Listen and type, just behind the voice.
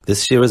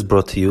This year is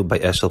brought to you by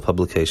Eshel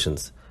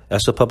Publications.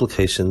 Eshel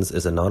Publications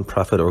is a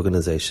non-profit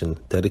organization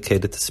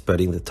dedicated to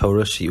spreading the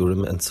Torah,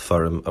 Shiurim, and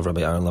Sefarim of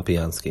Rabbi Aaron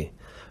Lapiansky.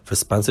 For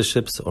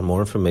sponsorships or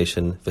more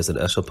information, visit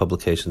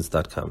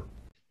eshelpublications.com.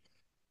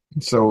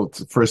 So,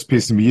 the first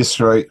piece in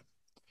Yisro,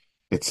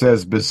 it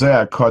says,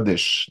 Bezeh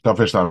HaKodesh,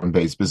 Dafesh Lamed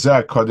Beis,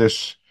 Bezeh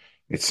HaKodesh,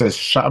 it says,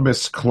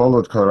 Shabbos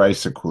Klolot Kol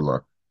Raisa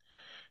Kula,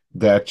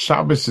 that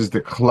Shabbos is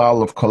the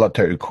klal of Kol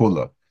HaTorah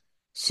Kula.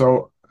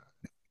 So,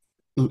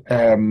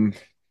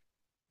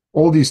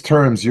 all these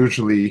terms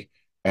usually,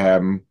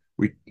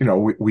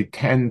 we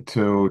tend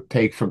to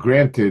take for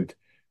granted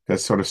that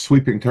sort of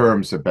sweeping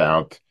terms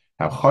about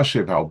how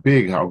chashiv, how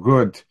big, how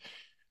good.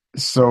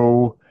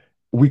 So,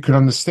 we could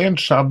understand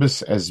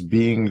Shabbos as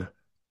being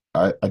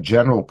a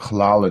general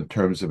klal in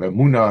terms of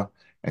emunah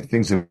and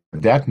things of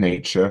that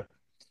nature,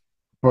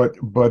 but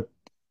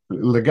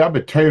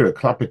legabe Torah,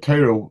 klape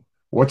Torah,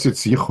 what's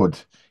its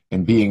yichud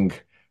in being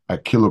a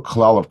kilu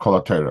klal of kol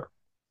Torah?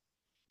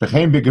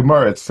 B'chein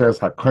b'gemara it says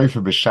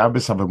hakoyfe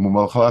b'Shabbos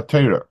havemumal kol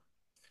Torah.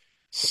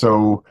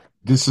 So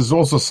this is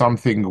also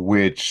something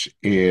which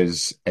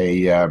is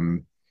the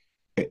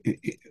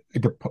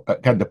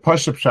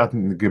pashup pshat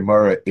in the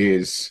Gemara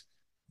is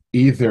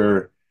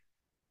either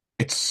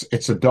it's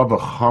a dava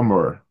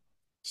chamor,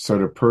 so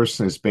the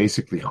person is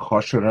basically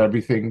chosher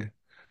everything,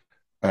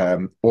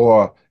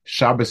 or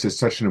Shabbos is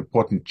such an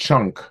important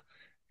chunk.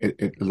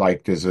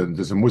 Like there's a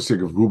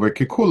musig of Ruba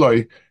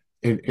Kikuloi.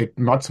 It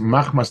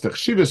machmas the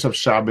chshivas of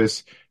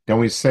Shabbos. Then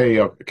we say,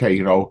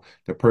 okay,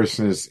 the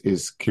person is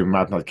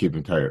kimat not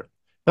keeping Torah.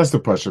 That's the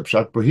pashup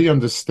shot, but he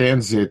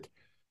understands it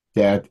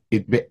that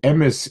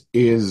Emes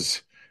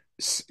is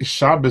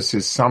Shabbos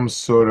is some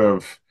sort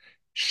of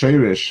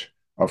shirish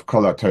of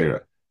Kol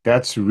Torah.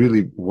 That's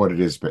really what it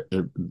is.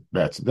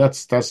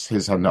 That's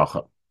his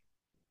hanacha.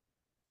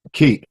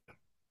 Key.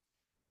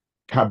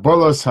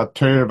 Kabbalas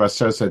haTorah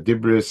v'asas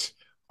hadibris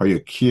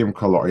hayakiyim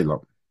kol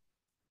ha'olam.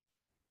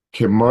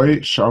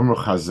 Kemoi shamru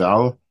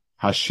Chazal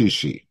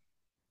hashishi.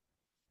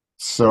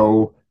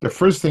 So the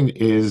first thing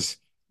is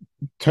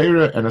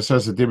Torah and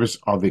asas hadibris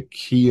are the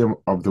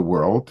kiyim of the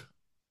world.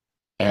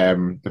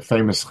 The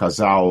famous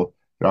Chazal,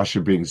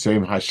 Rashi brings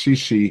Zoim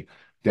hashishi,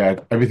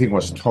 that everything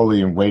was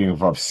totally in waiting of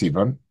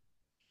Sivan.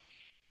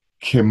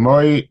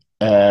 Kemoi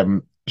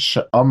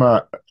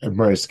Sha'ama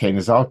Moris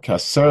Kenizal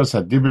Kaseres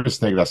Hadibris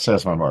Neged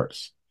Aseres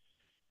Mamoris.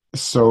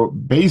 So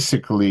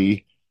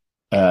basically,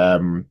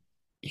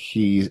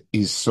 he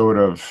is sort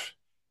of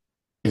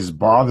is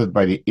bothered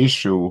by the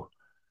issue.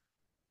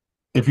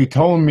 If you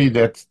told me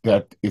that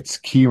it's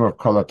kiyum of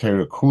Kol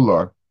HaTorah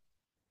Kula,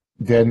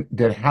 then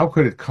how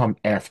could it come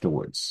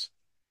afterwards?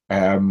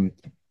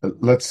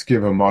 Let's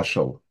give a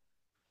mashal.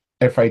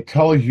 If I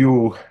tell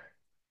you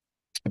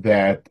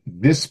that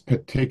this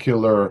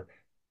particular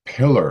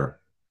pillar,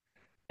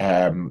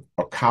 a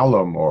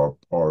column or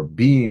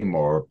beam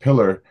or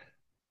pillar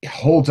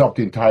holds up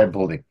the entire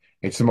building.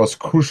 It's the most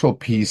crucial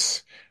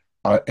piece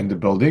in the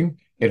building.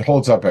 It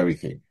holds up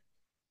everything.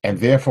 And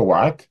therefore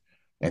what?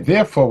 And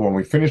therefore, when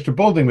we finished the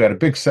building, we had a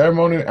big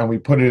ceremony and we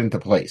put it into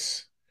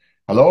place.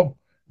 Hello?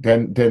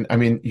 Then I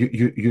mean,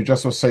 you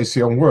just will say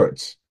your own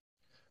words.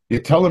 You're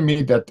telling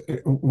me that,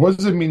 what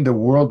does it mean the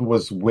world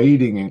was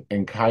waiting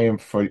in Kayim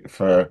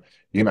for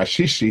Yom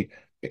HaShishi?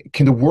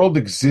 Can the world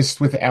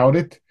exist without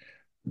it?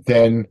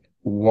 Then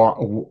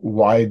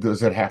why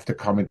does it have to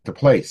come into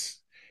place?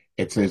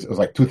 It was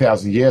like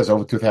 2,000 years,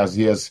 over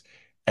 2,000 years.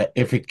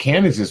 If it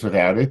can exist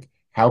without it,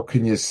 how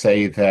can you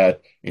say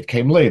that it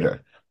came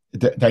later?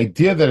 The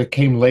idea that it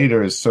came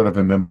later is sort of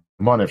a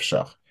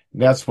monifshach.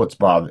 That's what's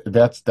bothered.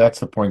 That's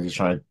the point he's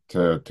trying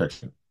to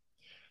explain.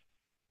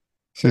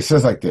 So it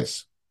says like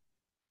this: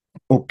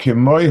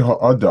 Ukemoi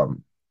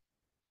ha'adam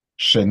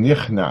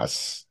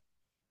shenichnas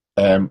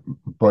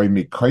boi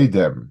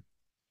mikoidem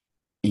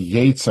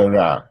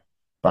Yetzara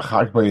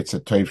b'chag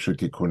b'yetzetov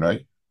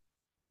shutikunai.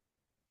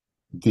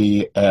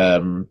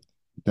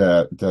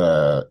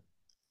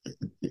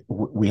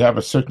 We have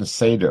a certain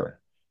seder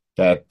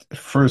that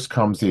first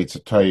comes the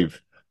Yetzetov,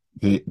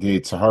 the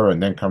Yetzirah,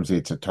 and then comes the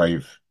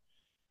Yetzetov,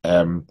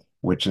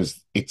 which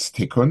is its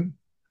tikkun.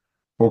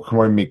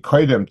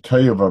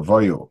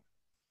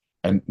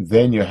 And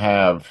then you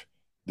have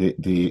then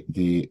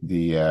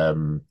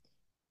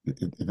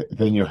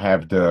you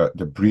have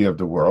the bria of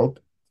the world.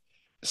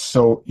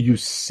 So you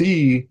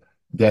see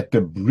that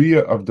the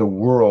bria of the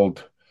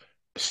world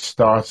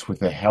starts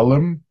with a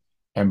helam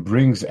and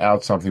brings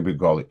out something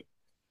begoli.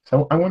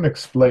 So I want to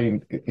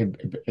explain,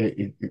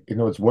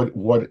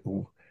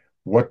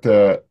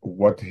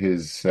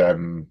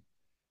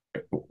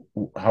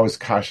 how his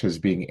kasha is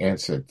being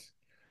answered.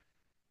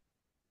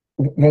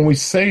 When we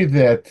say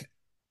that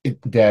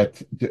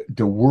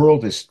the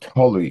world is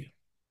totally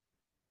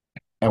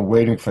and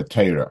waiting for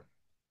Torah,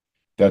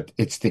 that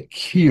it's the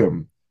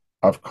kiyum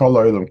of kol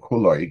ha'olam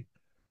kuloi,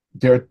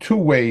 there are two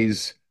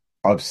ways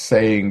of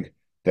saying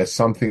that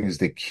something is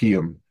the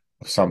kiyum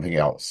of something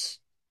else.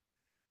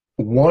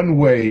 One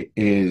way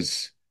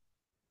is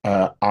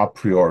a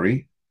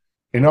priori.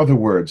 In other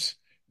words,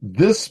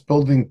 this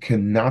building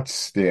cannot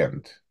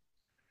stand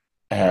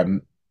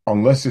um,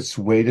 unless it's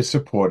weighted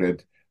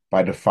supported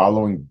by the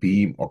following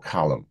beam or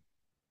column.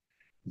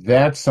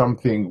 That's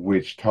something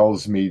which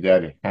tells me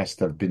that it has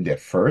to have been there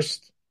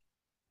first.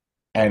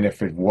 And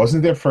if it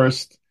wasn't there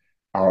first,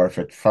 or if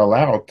it fell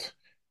out,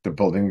 the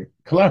building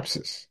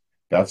collapses.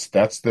 That's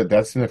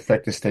an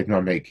effective statement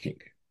I'm making.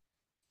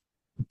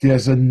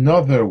 There's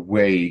another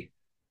way.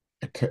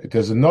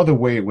 There's another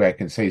way where I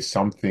can say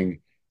something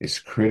is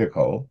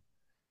critical,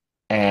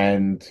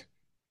 and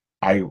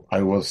I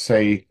will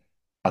say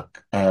a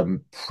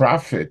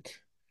profit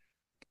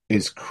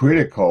is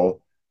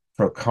critical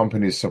for a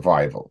company's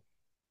survival.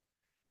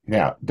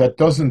 Now, that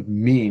doesn't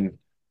mean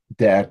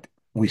that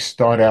we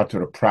start out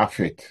with a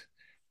profit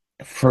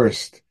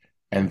first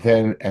and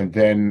then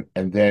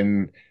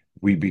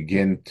we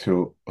begin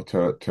to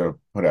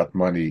put out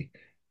money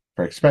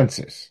for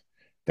expenses.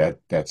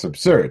 That's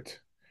absurd.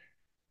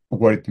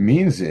 What it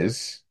means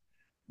is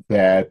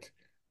that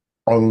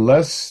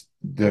unless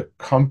the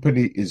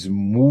company is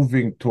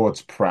moving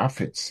towards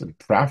profits and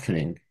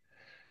profiting,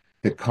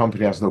 the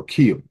company has no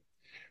key.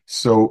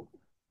 So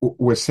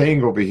we're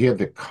saying over here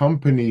the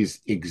company's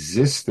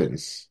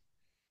existence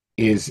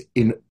is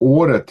in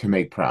order to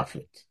make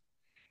profit.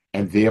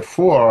 And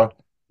therefore,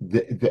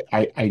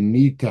 I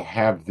need to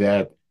have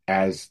that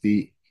as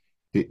the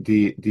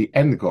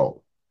end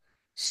goal.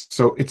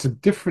 So it's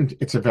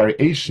a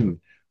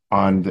variation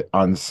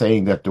on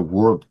saying that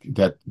when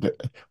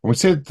we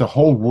say that the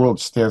whole world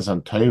stands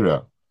on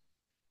Torah,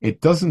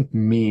 it doesn't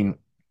mean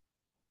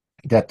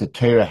that the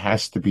Torah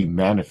has to be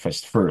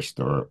manifest first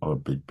or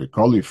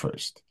begoli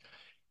first.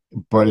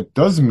 But it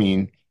does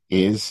mean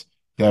is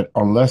that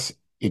unless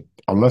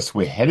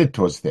we're headed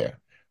towards there,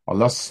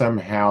 unless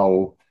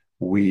somehow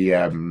we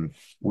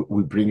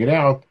bring it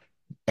out,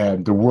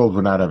 the world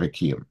will not have a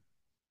kiyum.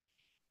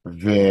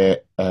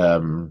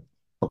 And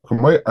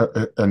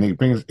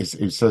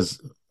it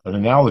says an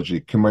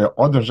analogy.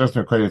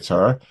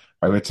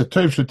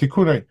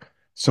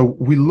 So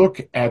we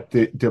look at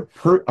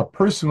a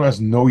person who has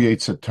no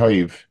Yetzer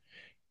Tov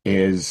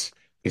is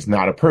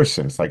not a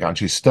person. It's like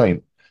Anshe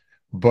Stein.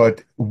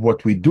 But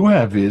what we do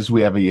have is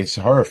we have a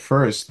Yetzer Hara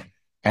first,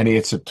 and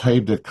it's a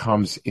type that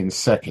comes in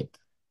second.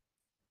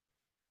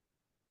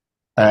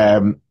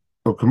 Um,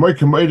 so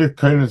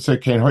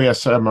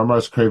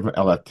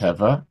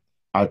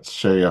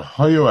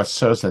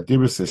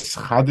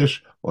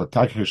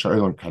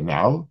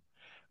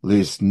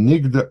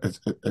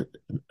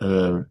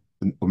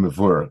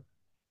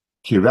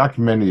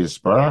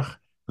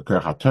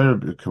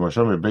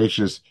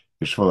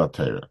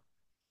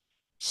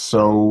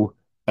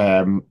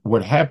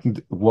what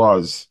happened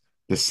was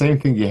the same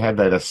thing you had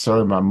at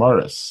Asar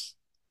Mamoris.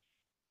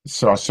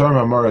 So Asar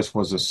Mamoris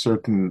was a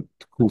certain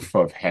kufa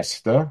of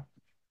Hester,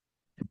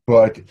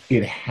 but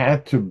it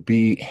had to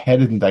be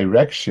headed in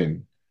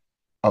direction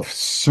of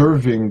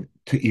serving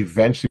to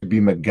eventually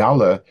be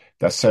Megala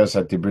that says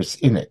that Dibris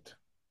in it.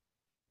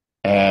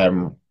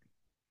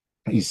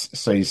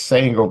 He's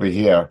saying over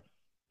here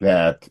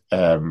that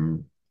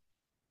the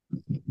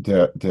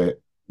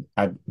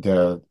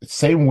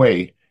same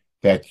way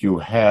that you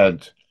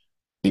had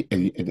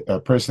a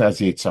person as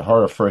Yetzer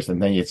Hara first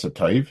and then Yetzer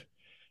Tov,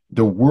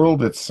 the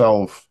world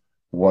itself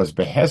was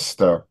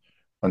behester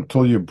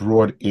until you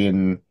brought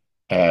in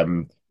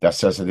that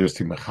says that there's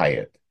to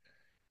mechayet.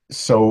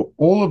 So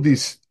all of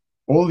these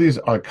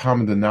are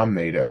common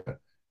denominator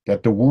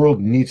that the world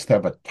needs to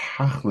have a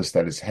tachlis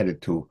that is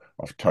headed to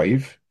of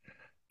Tov.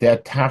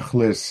 That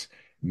tachlis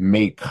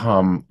may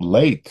come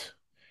late,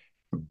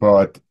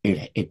 but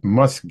it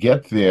must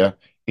get there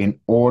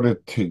in order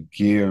to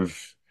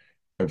give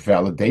a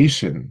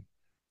validation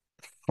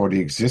for the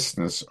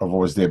existence of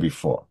what was there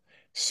before.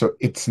 So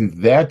it's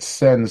in that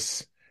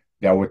sense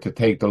that we're to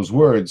take those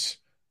words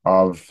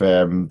of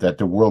that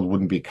the world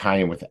wouldn't be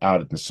kaim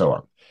without it and so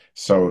on.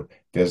 So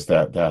there's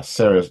the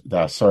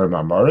Asar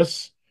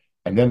Mamoris,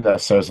 and then the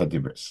Asar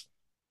Zadibris.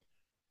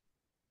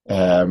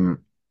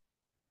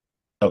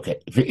 Okay,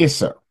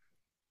 V'isa.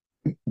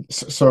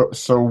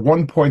 So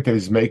one point that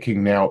he's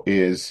making now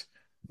is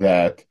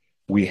that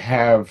we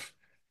have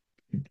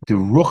the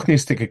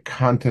ruchnistic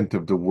content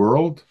of the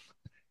world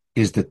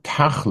is the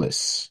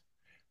tachlis,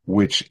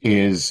 which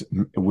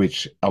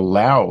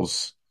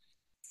allows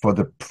for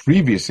the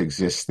previous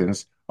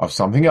existence of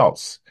something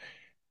else.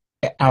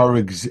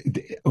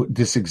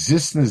 This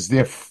existence is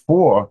there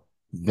for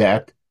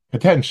that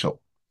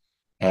potential.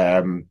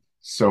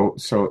 So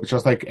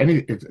just like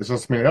it's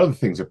just many other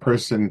things. A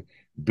person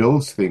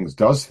builds things,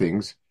 does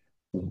things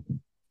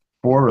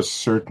for a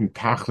certain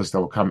tachlis that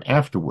will come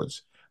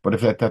afterwards. But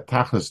if that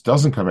tachlis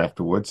doesn't come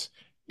afterwards,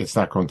 it's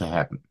not going to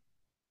happen.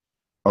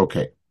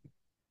 Okay.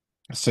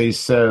 So he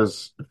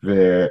says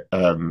the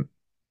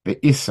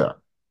Issa.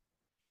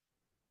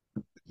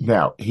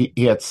 Now he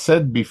had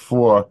said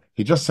before,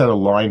 he just said a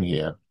line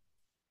here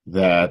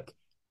that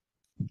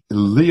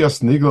Lias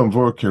Niglom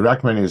Vor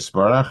Kirakman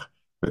Isbarach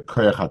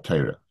Bekoyach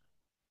HaTorah.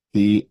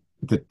 The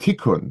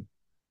tikkun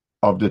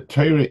of the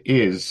Torah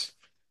is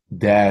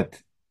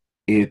that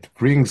it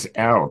brings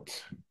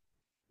out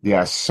the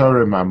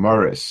Asara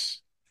Mamoris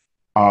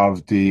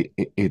of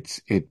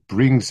it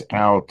brings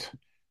out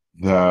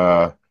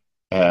the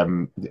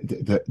Asur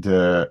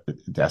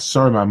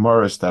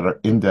Mamoris that are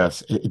in the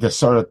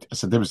Asur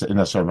Sadibus in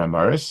Asur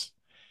Mamoris,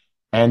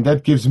 and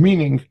that gives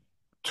meaning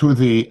to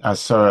the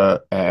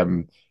Asur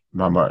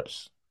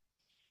Mamoris.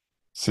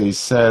 So he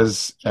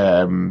says,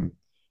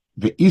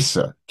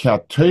 "Ve'isa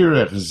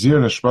ka'toirech zir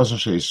neshmason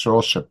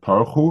she'Yisrael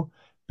sheparchu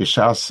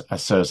b'shas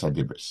Asur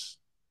Sadibus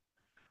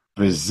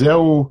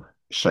v'zeu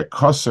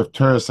shekosav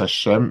Torah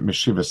Hashem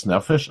mishivas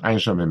nefesh ein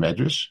sham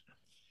medrash."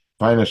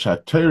 So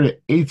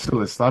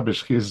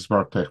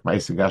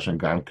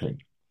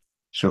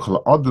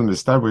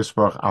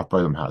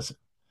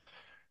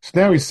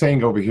now he's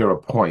saying over here a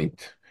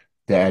point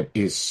that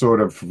is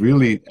sort of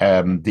really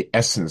the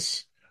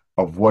essence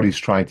of what he's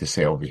trying to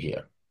say over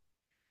here.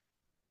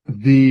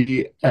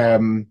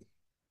 In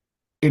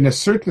a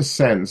certain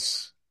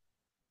sense,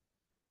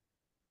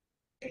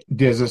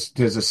 there's a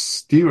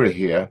stira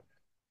here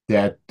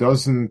that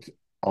doesn't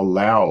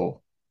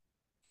allow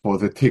for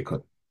the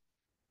tikkun.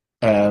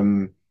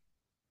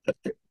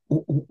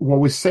 What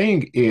we're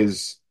saying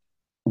is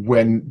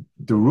when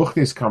the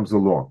Ruchnis comes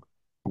along,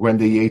 when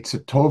the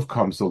Yetzer Tov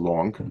comes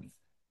along,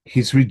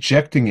 he's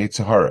rejecting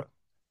Yetzer Hara.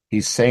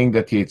 He's saying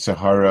that Yetzer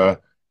Hara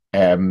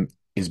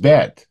is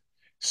bad.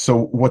 So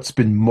what's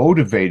been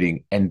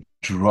motivating and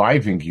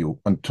driving you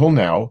until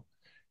now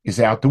is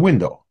out the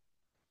window.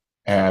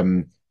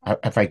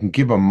 If I can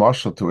give a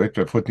marshal to it,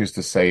 Rav used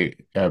to say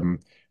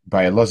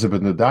by Elazar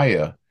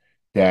Nadaya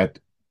that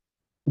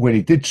when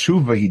he did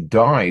tshuva, he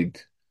died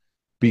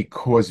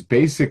because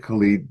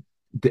basically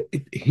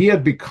he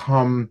had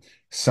become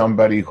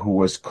somebody who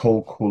was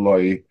kol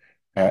kuloi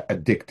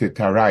addicted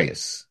to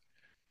arayas.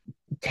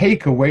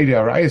 Take away the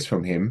arayas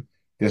from him,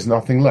 there's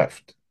nothing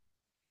left.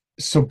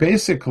 So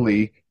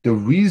basically, the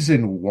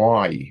reason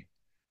why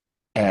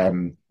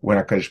when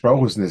HaKadosh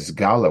Baruch Hu's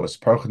Nizgala was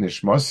Paruch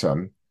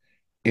Nishmasan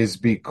is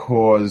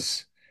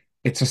because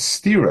it's a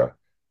stira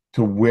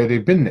to where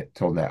they've been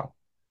till now.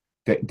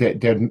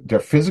 They're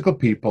physical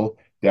people.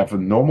 They have a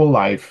normal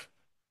life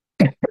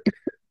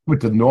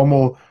with the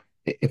normal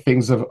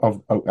things of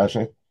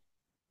Hashem.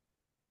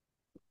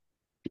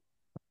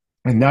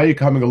 And now you're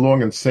coming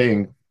along and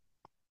saying,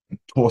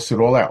 toss it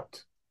all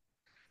out.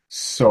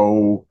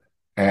 So,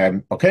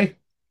 okay,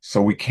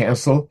 so we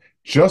cancel,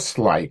 just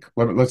like,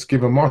 let's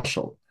give a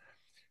marshal.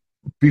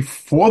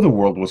 Before the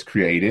world was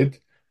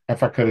created, if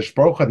HaKadosh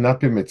Baruch had not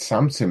been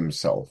mitzamtzim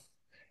himself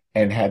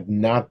and had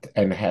not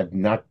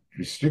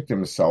restricted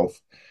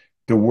himself,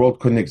 the world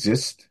couldn't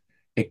exist.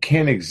 It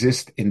can't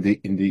exist in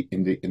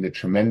the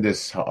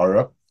tremendous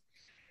ha'ara.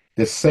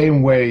 The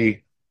same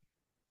way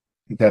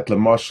that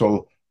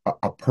Lamashal,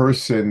 a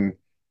person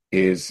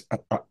is,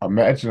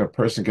 imagine a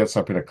person gets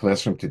up in a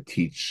classroom to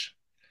teach,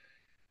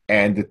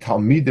 and the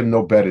Talmidim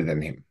know better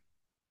than him,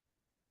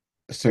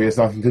 so he has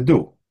nothing to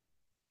do.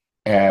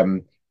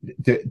 The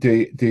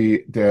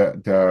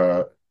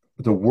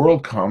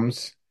world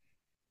comes,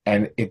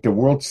 and the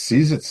world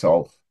sees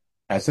itself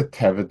as a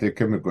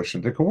Tevedika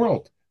Megushandika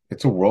world.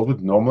 It's a world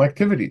with normal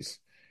activities.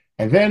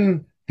 And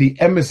then the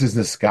Emes is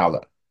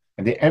Niskala.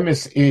 And the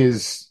Emes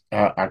is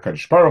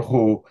HaKadosh Baruch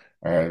Hu,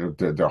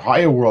 the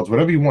higher worlds,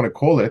 whatever you want to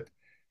call it.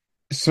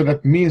 So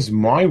that means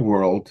my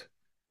world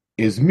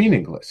is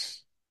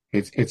meaningless.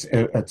 It's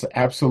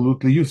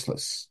absolutely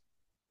useless.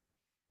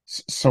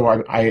 So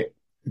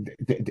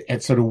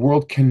and so the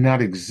world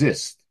cannot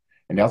exist.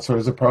 And that's why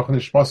there's a Paruch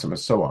Nishmasim and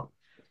so on.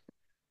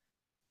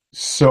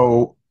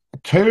 So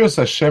Torah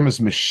Hashem is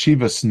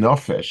Meshivas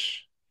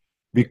Nofesh,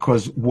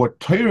 because what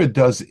Torah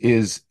does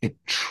is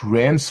it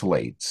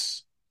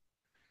translates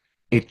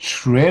the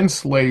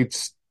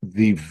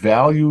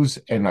values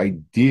and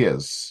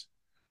ideas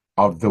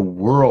of the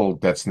world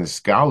that's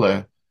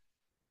Niskala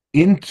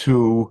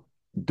into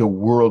the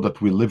world that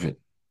we live in.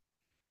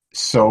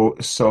 So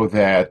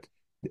that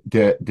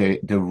the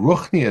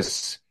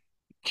Ruchnius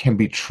can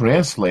be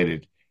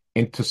translated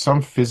into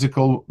some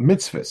physical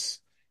mitzvahs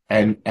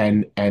and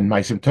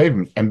Ma'asim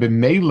Tovim. And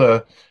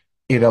b'meila,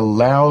 it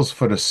allows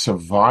for the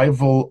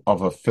survival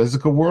of a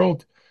physical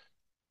world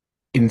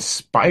in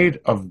spite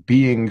of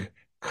being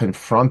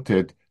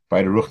confronted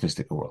by the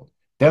Ruchnistic world.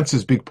 That's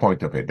his big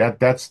point of it.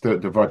 That's the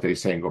word that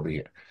he's saying over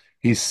here.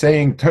 He's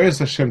saying, Torah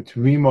Hashem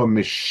Tmimo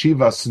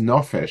Meshivas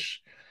Nofesh.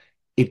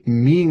 It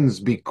means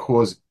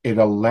because it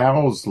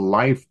allows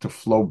life to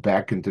flow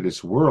back into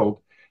this world,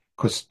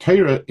 because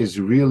Torah is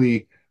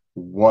really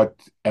what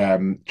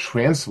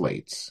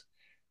translates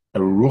a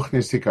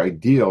Ruchnistic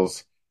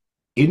ideals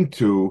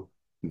into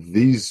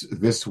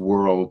this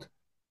world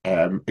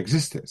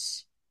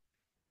existence.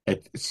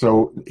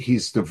 So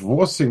he's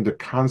divorcing the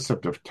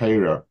concept of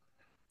Torah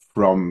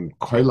from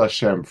Koil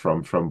Hashem,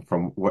 from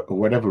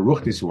whatever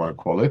Ruchnis you want to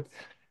call it,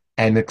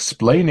 and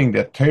explaining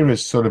that Torah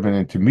is sort of an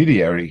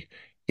intermediary.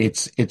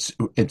 It's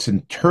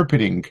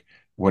interpreting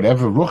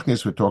whatever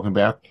Ruchnis we're talking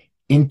about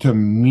into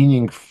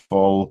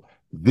meaningful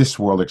this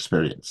world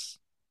experience.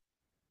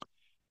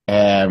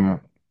 V'isa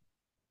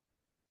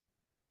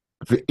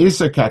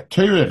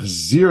k'atorech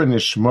zir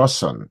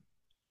nishmoson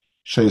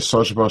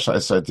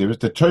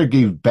The Torah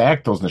gave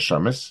back those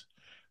neshamas.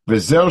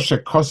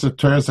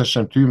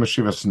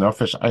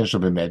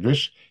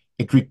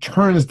 It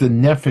returns the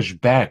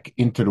nefesh back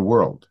into the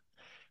world.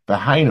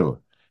 V'hainu,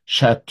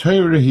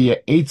 she'aTorah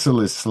hi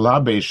eitzel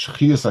islabesh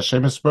chiyas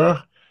Hashem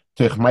Yisbarach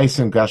teich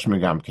meisim gashmi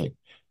gamkein.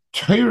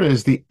 Torah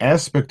is the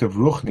aspect of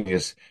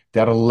Ruchnius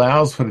that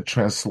allows for the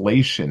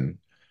translation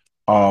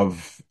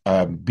of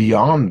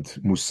beyond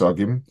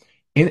musagim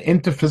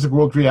into physical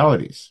world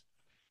realities.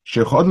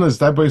 A person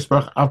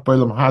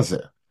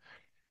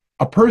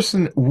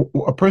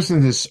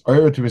is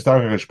oyer to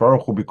Misdar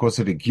Baruch Hu because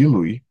of the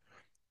Gilui.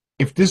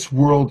 If this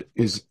world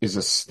is a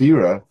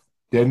stira,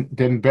 then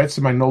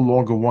Betzim I no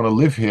longer want to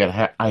live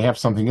here. I have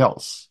something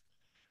else.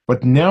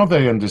 But now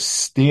that I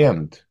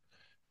understand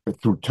that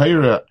through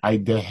Torah, I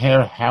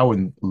deher how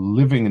in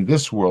living in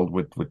this world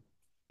with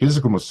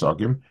physical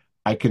musagim,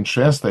 I can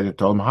translate it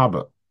to Olam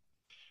Haba.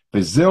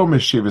 V'zeu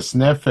meshivas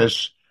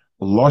nefesh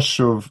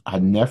loshuv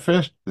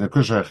hanefesh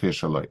v'nekush ha'chir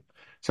shaloi.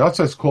 So that's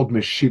why it's called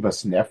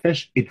meshivas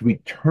nefesh. It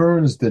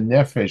returns the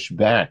nefesh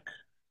back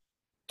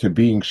to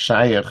being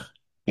shaykh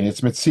in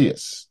its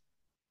metzias.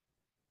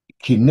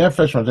 Ki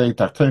nefesh madei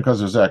tachton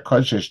kaz v'zeh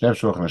ha'kodesh yesh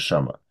nefesh ruach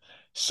neshama.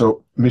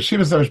 So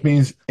meshivas nefesh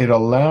means it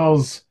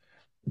allows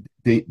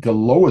the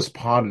lowest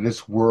part of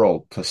this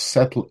world to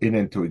settle in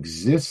and to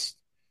exist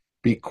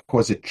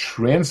because it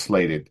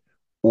translated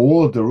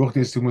all of the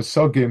ruchnis to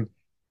musagim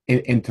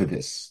into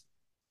this.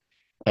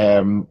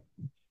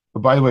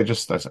 By the way,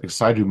 just as a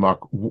side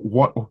remark,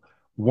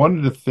 one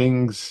of the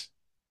things,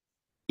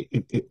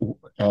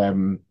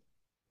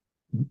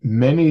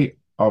 many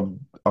of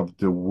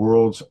the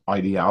world's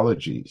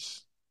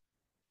ideologies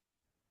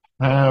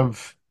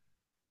have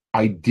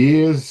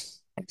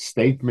ideas,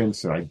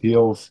 statements, and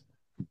ideals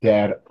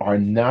that are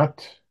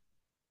not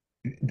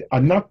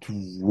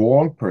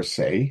wrong per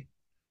se.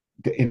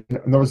 In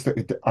other words,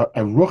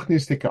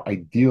 ruchnistic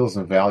ideals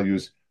and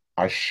values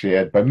are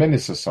shared by many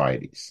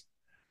societies.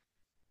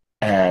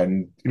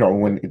 And,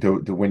 when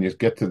you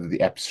get to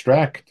the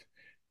abstract,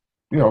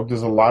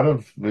 there's a lot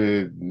of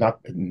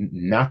not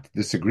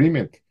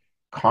disagreement,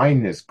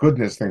 kindness,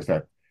 goodness, things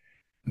like that.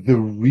 The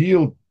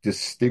real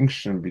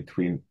distinction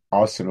between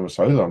us and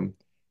Usa'ilam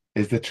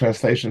is the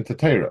translation to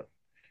Torah.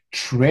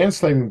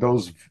 Translating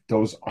those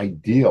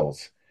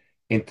ideals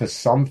into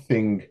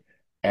something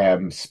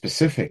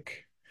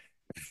specific,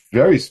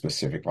 very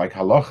specific, like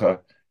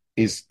halacha,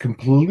 is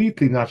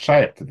completely not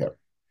shaykh to them.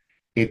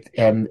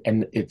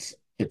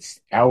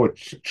 It's our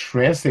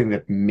translating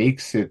that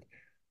makes it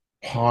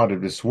part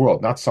of this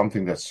world, not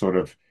something that sort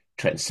of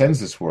transcends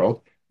this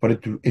world, but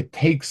it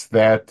takes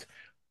that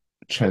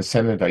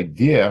transcendent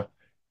idea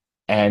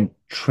and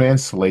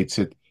translates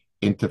it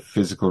into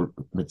physical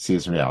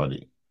metzias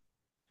reality.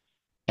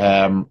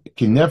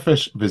 Ki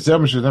nefesh is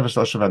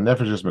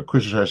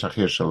mekush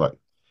achir shalai.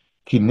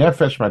 Ki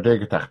nefesh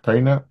madrega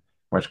tachtoina.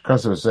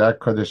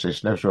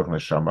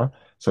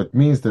 So it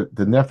means that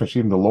the nefesh,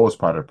 even the lowest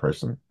part of the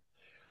person,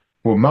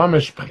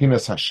 umamish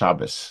b'chinas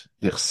haShabbos,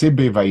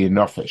 dichsibe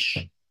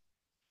vayinofesh,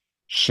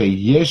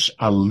 sheyesh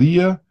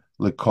aliyah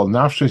lekol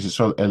nafshos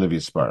Yisrael elev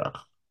Yisbarach,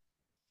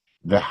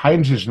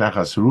 v'hayin shesh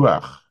nachas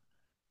ruach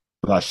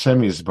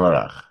l'Hashem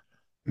Yisbarach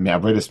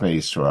me'avodas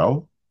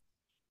me'Yisrael,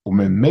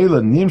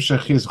 u'memela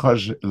nimshach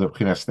yizchaj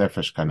leb'chinas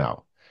nefesh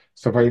kanal.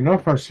 So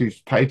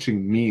vayinofesh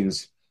teaching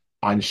means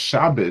on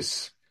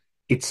Shabbos.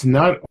 It's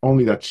not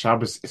only that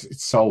Shabbos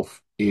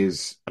itself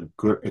is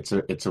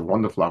it's a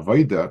wonderful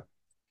avodah,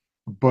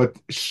 but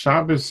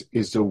Shabbos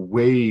is a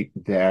way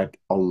that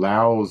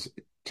allows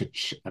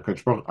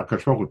HaKadosh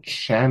Baruch Hu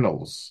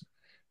channels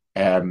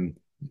the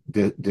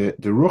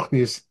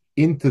ruchnis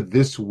into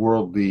this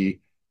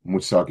worldly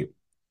musagim.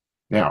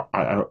 Now,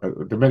 there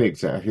are many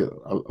examples.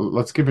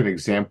 Let's give an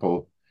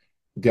example.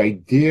 The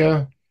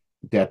idea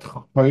that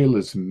Choil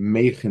is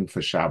meichin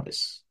for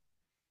Shabbos.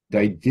 The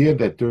idea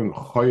that during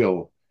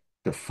Choil,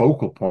 the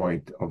focal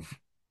point of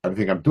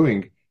everything I'm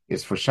doing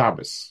is for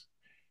Shabbos.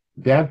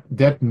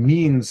 That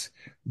means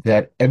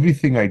that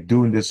everything I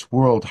do in this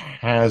world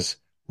has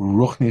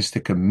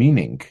ruchnistic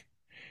meaning,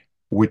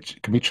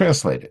 which can be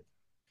translated.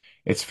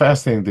 It's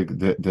fascinating,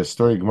 the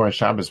story of Gemara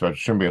Shabbos about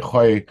Shimon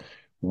Yochai,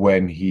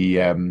 when he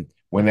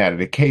went out of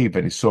the cave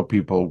and he saw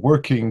people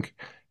working,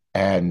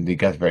 and he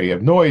got very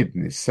annoyed,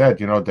 and he said,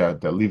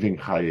 they're leaving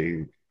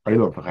Chai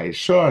for Chai,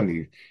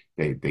 and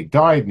they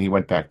died, and he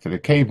went back to the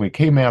cave. When he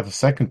came out the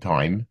second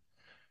time,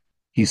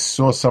 he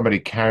saw somebody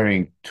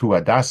carrying two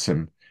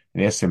Hadassim,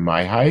 and he asked him,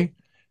 Mai.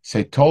 So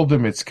he told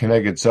him it's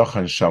Keneged Zoch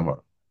and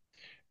Shomer.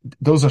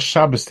 Those are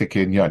Shabbos-tic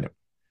inyanim.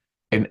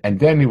 And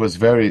then he was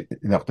very,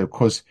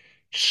 because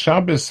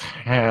Shabbos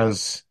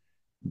has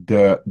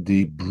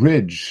the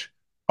bridge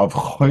of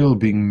Choil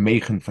being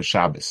Meichen for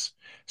Shabbos.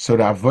 So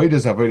the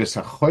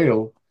Avodah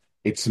HaChoil,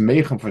 it's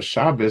Meichen for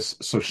Shabbos,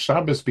 so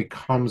Shabbos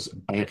becomes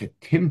a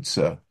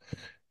timtza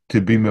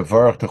to be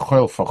mevarach the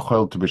Choil for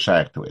Choil to be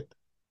shaykh to it.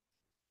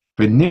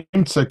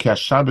 V'nimtza ki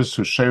HaShabbos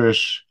hu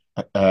sheresh,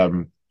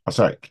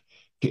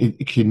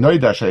 ki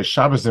noida she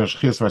Shabbos in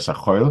Shchias Mes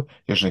HaChoil,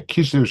 yesh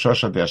nekishli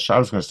u'shosha de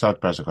HaShabbos going to start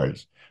Pas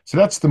HaChoil. So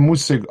that's the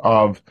musig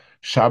of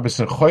Shabbos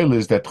and Choil,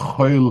 is that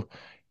Choil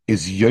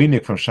is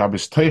yonik from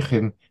Shabbos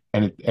Teichin,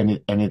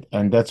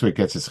 and that's where it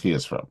gets its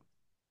chiyas from.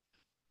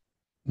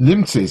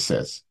 Limtzei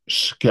says,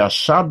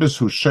 Shabbos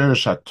hu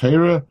sheresh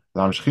ha-Torah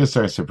l'amshchiyas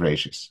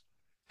ha'sebrachis.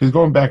 He's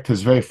going back to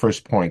his very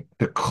first point.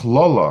 The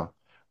klola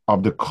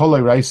of the kol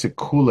ha'raisa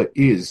kula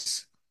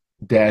is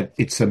that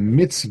it's a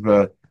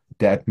mitzvah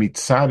that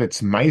mitzad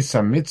its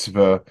ma'isa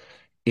mitzvah,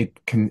 it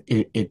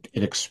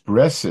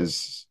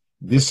expresses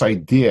this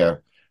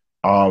idea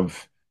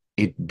of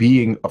it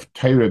being, of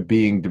Torah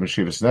being the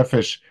Meshivas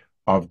Nefesh,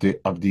 of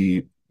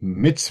the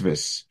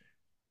mitzvahs,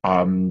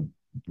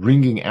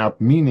 bringing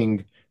out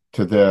meaning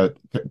to the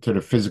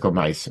physical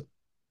ma'isa.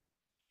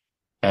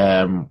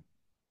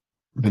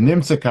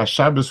 V'nimtze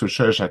ka'Shabbos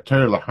u'sheresh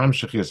ha'Torah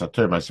lahamshich yis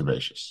ha'Torah ma'isa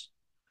beishis.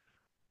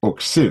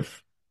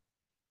 Uksiv.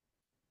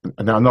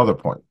 Now another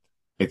point.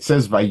 It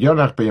says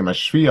vayonach b'yom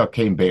hashviya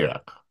kein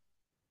beirach.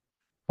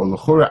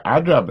 U'lechura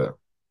adrabe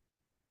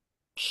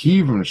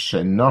kivim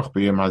shenoch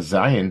b'yom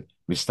hazayin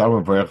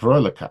mistam v'rech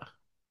v'rolekach.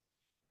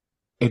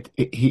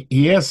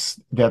 He has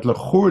that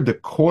lechur, the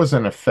cause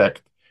and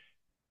effect.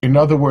 In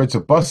other words, a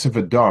bus of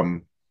a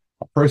dumb,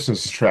 a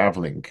person's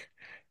traveling,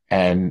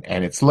 and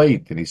it's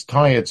late and he's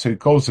tired, so he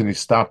goes and he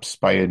stops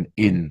by an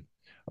inn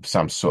of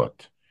some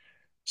sort.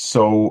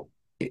 So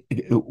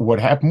what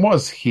happened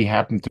was he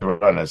happened to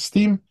run out of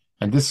steam,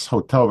 and this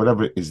hotel,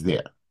 whatever, is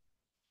there.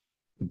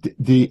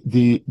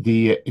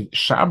 The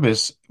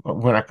Shabbos,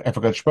 when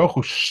HaKadosh Baruch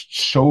Hu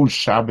chose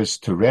Shabbos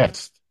to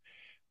rest,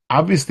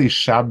 obviously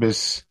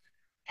Shabbos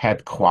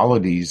had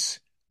qualities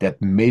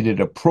that made it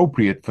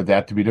appropriate for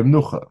that to be the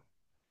Menucha.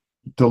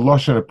 The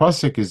Lashon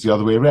HaPasuk is the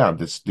other way around.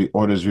 The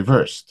order is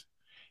reversed.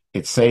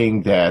 It's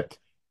saying that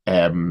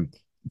on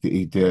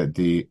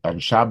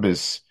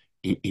Shabbos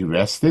he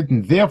rested,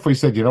 and therefore he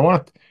said, you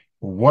know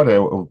what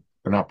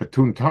an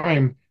opportune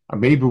time,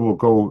 maybe we'll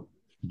go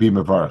be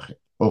mevarach.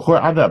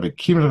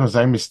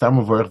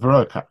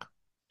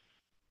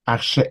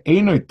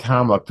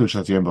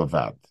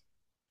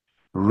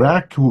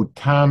 Rak hu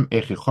tam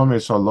echichom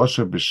esol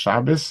losher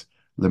b'Shabbos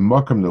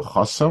lemokem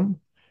nuchosam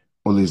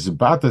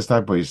ulizbatas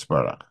da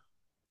boisbarach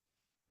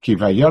ki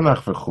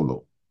vayonach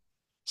v'chulu.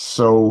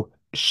 So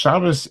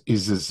Shabbos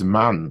is a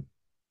zman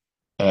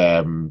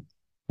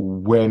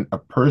when a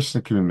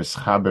person can be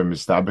mischaber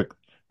mistabek.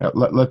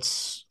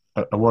 Let's.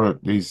 I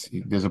want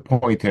to. There's a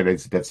point here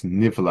that's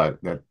nifla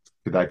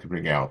that I could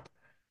bring out.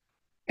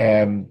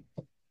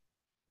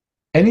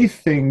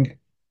 Anything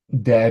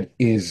that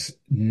is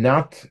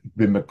not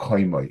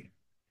b'mekoymoi,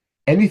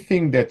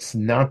 anything that's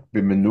not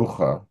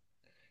b'menucha,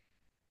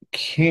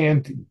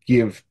 can't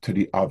give to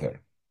the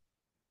other.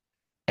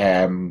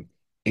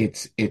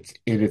 It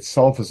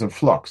itself is in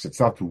flux. It's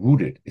not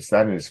rooted. It's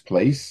not in its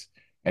place,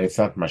 and it's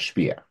not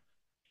mashpia.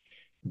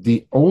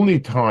 The only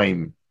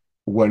time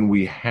when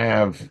we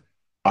have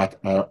a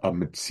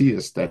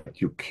metzias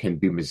that you can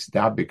be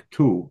misdabik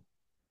to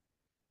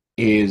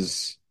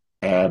is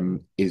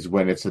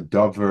when it's a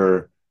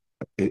dover.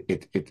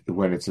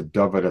 When it's a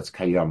dover that's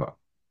kayama.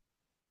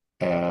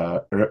 I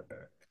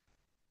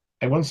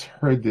once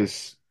heard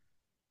this.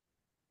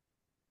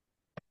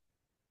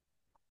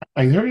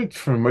 I heard it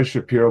from Moshe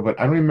Shapiro, but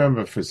I don't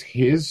remember if it's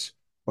his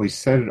or he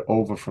said it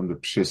over from the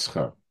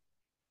Pshischa.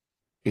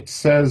 It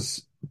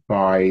says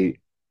by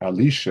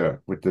Elisha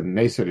with the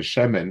Neser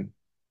Shemen.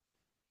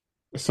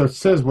 So it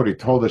says what he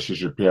told us, she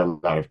should be a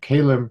lot of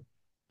kalim,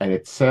 and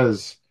it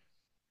says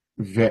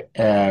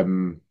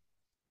vesamole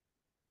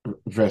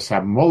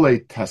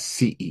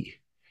tasi'i.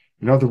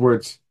 In other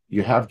words,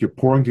 you're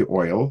pouring the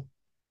oil,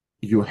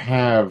 you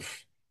have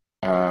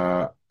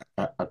a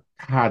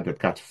cod that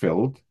got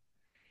filled.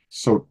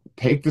 So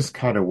take this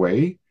cod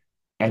away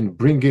and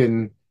bring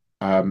in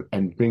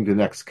bring the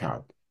next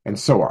cod, and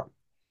so on.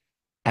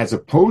 As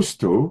opposed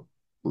to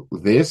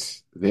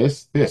this.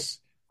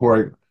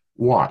 Or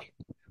why?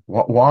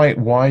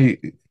 Why?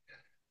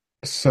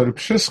 So the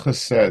Pshischa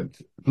said,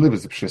 I believe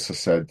it's the Pshischa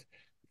said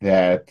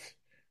that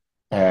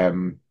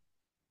the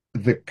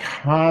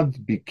cod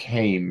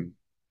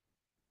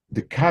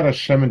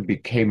Hashemen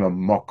became a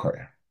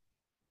mocker,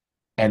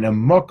 and a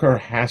mocker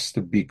has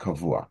to be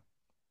kavua.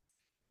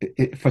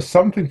 For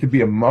something to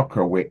be a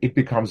mocker where it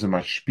becomes a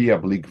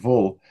mashpia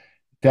b'ligvul,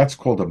 that's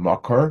called a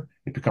mocker.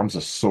 It becomes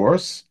a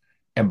source,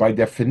 and by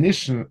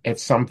definition,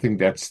 it's something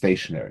that's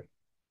stationary.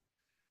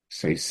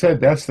 So he said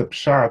that's the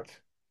pshat.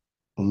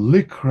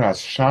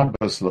 Likras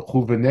Shabbos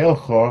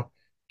lechuvenelcho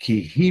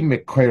ki hi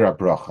mekoira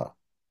bracha.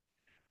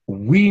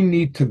 We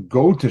need to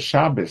go to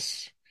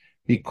Shabbos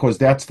because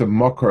that's the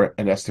mocker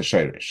and that's the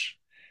sherish.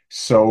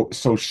 So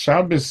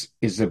Shabbos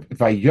is a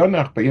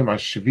vayonach b'yom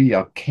hashvi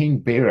al kein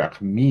berach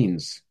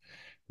means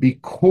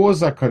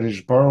because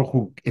HaKadosh Baruch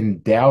Hu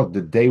endowed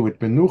the day with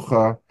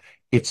menucha,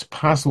 it's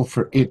possible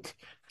for it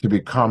to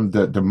become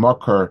the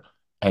mocker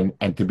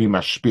and to be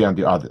mashpi on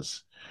the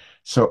others.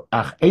 So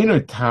ach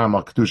eino tam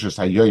al kedushas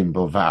hayoyim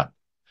bilvad.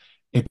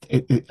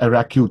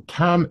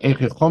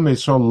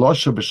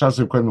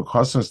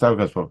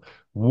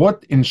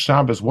 What in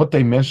Shabbos, what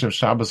dimension of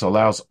Shabbos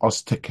allows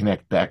us to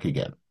connect back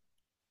again?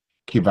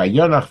 Ki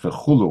vayonach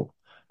v'chulu.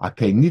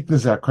 Atei nitn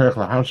ze hakoyach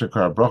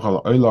lahamshekar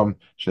bracha la'olam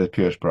shel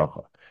pirish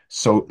bracha.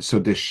 So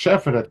the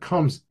shefa that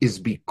comes is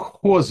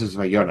because it's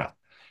vayonach.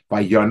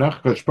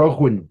 Vayonach, Kodesh Baruch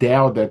Hu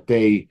endowed that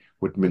day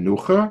with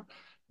menucha.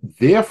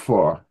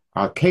 Therefore,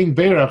 al kein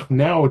berach,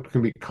 now it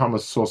can become a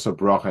source of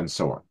bracha and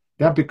so on.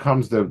 That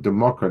becomes the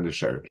mocker and the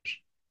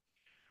sherish.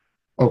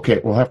 Okay,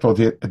 we'll have to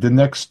the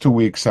next 2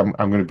 weeks. I'm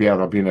going to be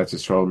out. I'll be in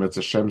Yisro,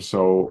 Mitzvah Hashem.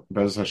 So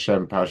Bez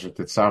Hashem, Pasha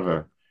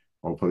Tetzave.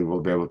 Hopefully, we'll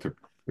be able to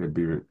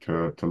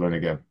learn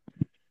again.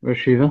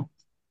 Rashiva?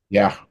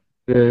 Yeah.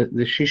 The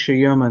Shisha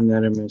Yaman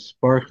that Emes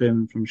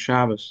Barchim from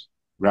Shabbos.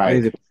 Right.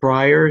 Are they the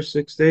prior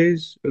 6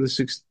 days or the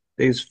 6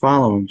 days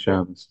following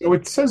Shabbos? So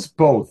it says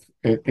both.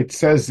 It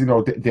says,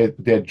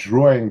 they're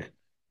drawing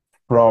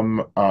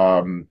from,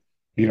 going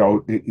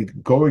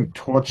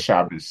towards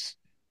Shabbos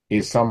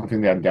is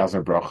something that endows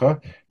a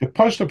bracha. The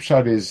Pashto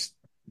Pshat is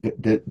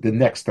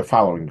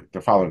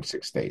the following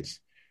 6 days.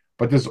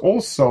 But there's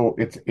also,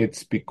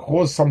 it's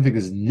because something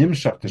is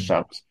nimshach to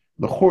Shabbos.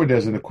 L'chor,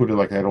 there's an akudah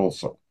like that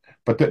also.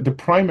 But the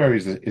primary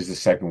is the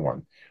second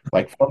one.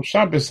 Like from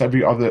Shabbos,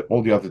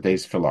 all the other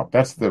days fill up.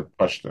 That's the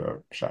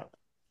Pashto Pshat.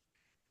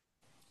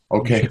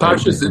 Okay.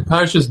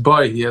 Parshas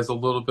Bay, he has a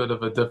little bit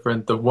of a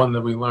different, the one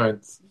that we learned.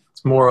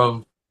 It's more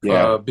of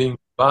being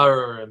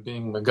Barer and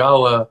being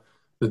Megala.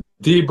 The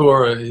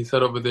Dibur, he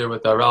said over there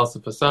with Aral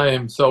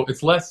Sefasayim. So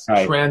it's less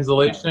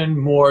translation,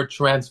 more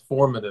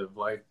transformative.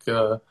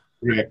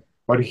 Right.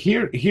 But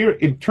here,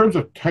 in terms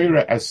of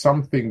Torah as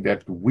something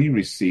that we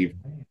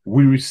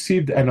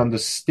received an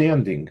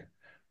understanding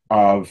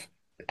of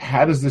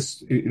how does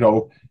this,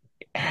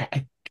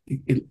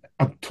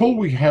 until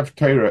we have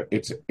Torah,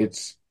 it's a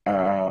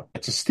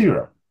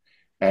stira,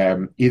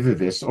 either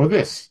this or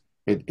this.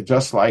 It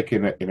just like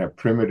in a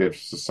primitive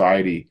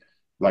society,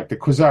 like the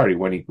Kuzari,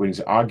 when he's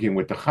arguing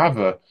with the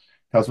Chava,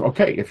 tells him,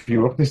 okay, if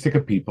you're optimistic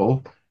of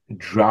people,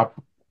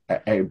 drop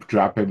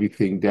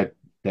everything that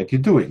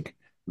you're doing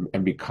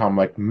and become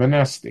like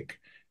monastic.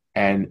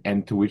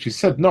 And to which he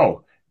said,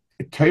 no,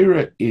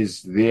 Torah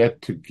is there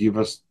to give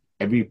us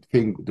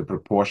everything, the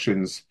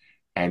proportions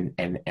and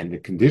the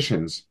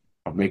conditions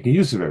of making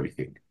use of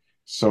everything.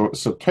 So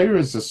Torah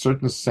is a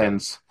certain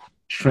sense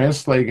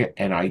translating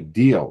an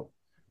ideal.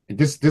 And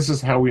this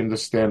is how we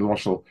understand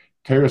Moshe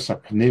Torah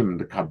Sapnim,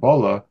 the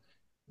Kabbalah,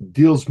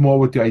 deals more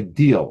with the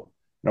ideal.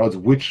 In other words,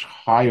 which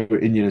higher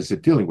Inyan is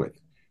it dealing with?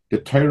 The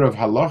Torah of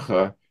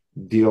Halacha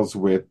deals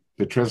with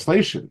the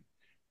translation.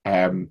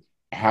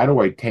 How do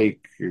I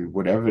take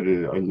whatever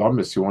the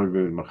Ilamis you want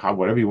to,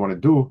 whatever you want to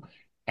do,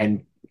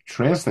 and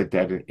translate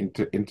that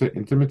into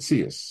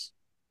Metzias?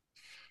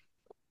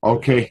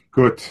 Okay,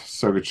 good.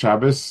 So good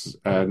Shabbos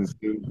and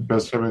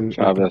best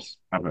Shabbos.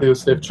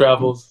 Safe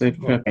travels. Safe.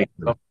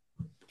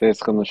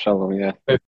 Shalom, yeah.